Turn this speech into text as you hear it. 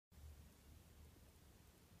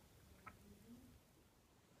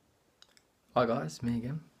Hi guys, me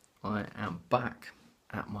again. I am back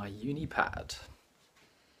at my uni pad.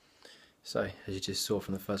 So, as you just saw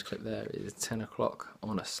from the first clip there, it is 10 o'clock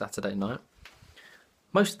on a Saturday night.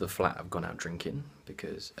 Most of the flat have gone out drinking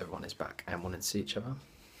because everyone is back and wanting to see each other.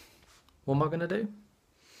 What am I going to do?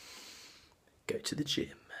 Go to the gym.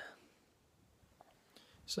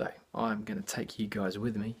 So, I'm going to take you guys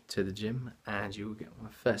with me to the gym and you'll get my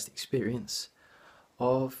first experience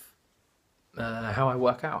of how I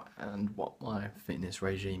work out and what my fitness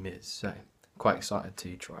regime is. So quite excited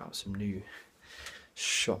to try out some new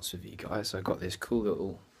shots with you guys. So I got this cool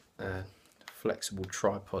little flexible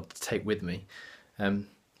tripod to take with me.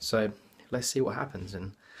 So let's see what happens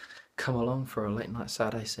and come along for a late night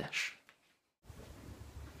Saturday sesh.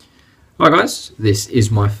 Hi guys, this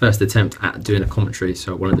is my first attempt at doing a commentary,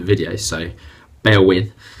 so one of the videos, so bear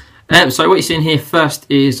with. So what you're seeing here first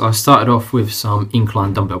is I started off with some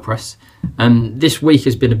incline dumbbell press. This week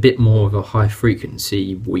has been a bit more of a high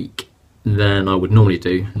frequency week than I would normally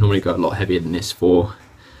do. I normally go a lot heavier than this for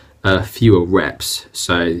fewer reps,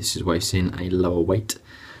 so this is why you're seeing a lower weight.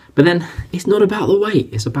 But then it's not about the weight,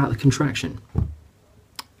 it's about the contraction.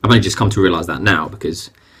 I've only just come to realise that now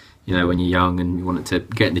because, you know, when you're young and you want to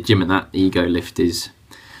get in the gym and that, ego lift is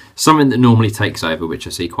something that normally takes over, which I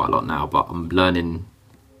see quite a lot now, but I'm learning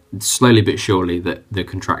slowly but surely that the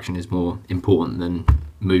contraction is more important than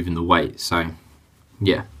moving the weight. So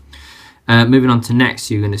yeah, moving on to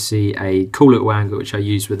next, you're going to see a cool little angle which I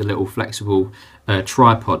used with a little flexible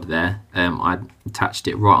tripod there. I attached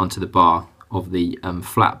it right onto the bar of the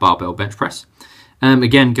flat barbell bench press.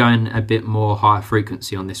 Again, going a bit more higher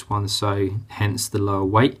frequency on this one, so hence the lower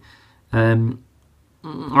weight.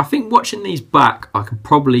 I think watching these back I could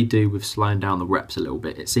probably do with slowing down the reps a little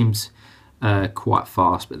bit. It seems quite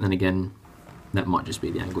fast, but then again that might just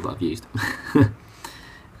be the angle that I've used.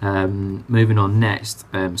 Moving on next,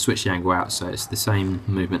 switch the angle out, so it's the same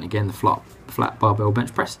movement again, the flat barbell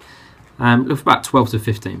bench press. Look for about 12 to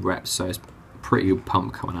 15 reps, so it's pretty good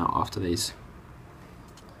pump coming out after these.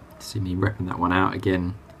 See me repping that one out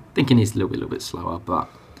again, thinking it's a little bit slower, but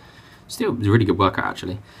still it's a really good workout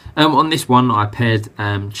actually. On this one I paired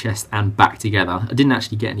chest and back together. I didn't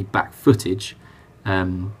actually get any back footage,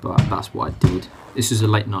 but that's what I did. This was a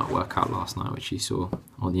late night workout last night, which you saw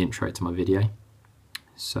on the intro to my video.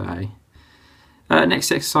 So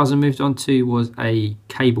next exercise I moved on to was a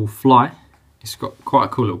cable fly. It's got quite a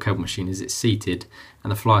cool little cable machine as it's seated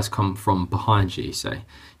and the flies come from behind you, so you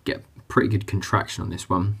get pretty good contraction on this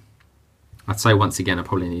one. I'd say once again I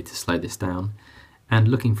probably need to slow this down, and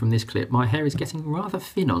looking from this clip my hair is getting rather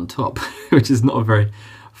thin on top which is not a very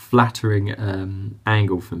flattering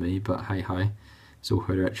angle for me, but hey ho, it's all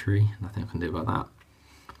hereditary, nothing I can do about that.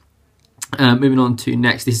 Moving on to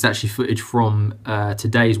next, this is actually footage from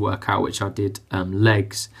today's workout, which I did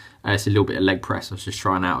legs. It's a little bit of leg press. I was just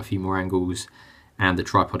trying out a few more angles, and the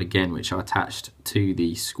tripod again, which I attached to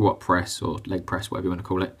the squat press or leg press, whatever you want to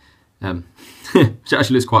call it. Which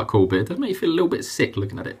actually looks quite cool, but it does make you feel a little bit sick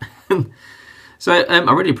looking at it. So I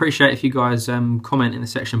really appreciate if you guys comment in the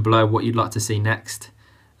section below what you'd like to see next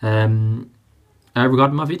regarding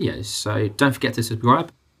my videos. So don't forget to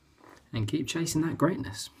subscribe and keep chasing that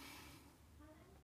greatness.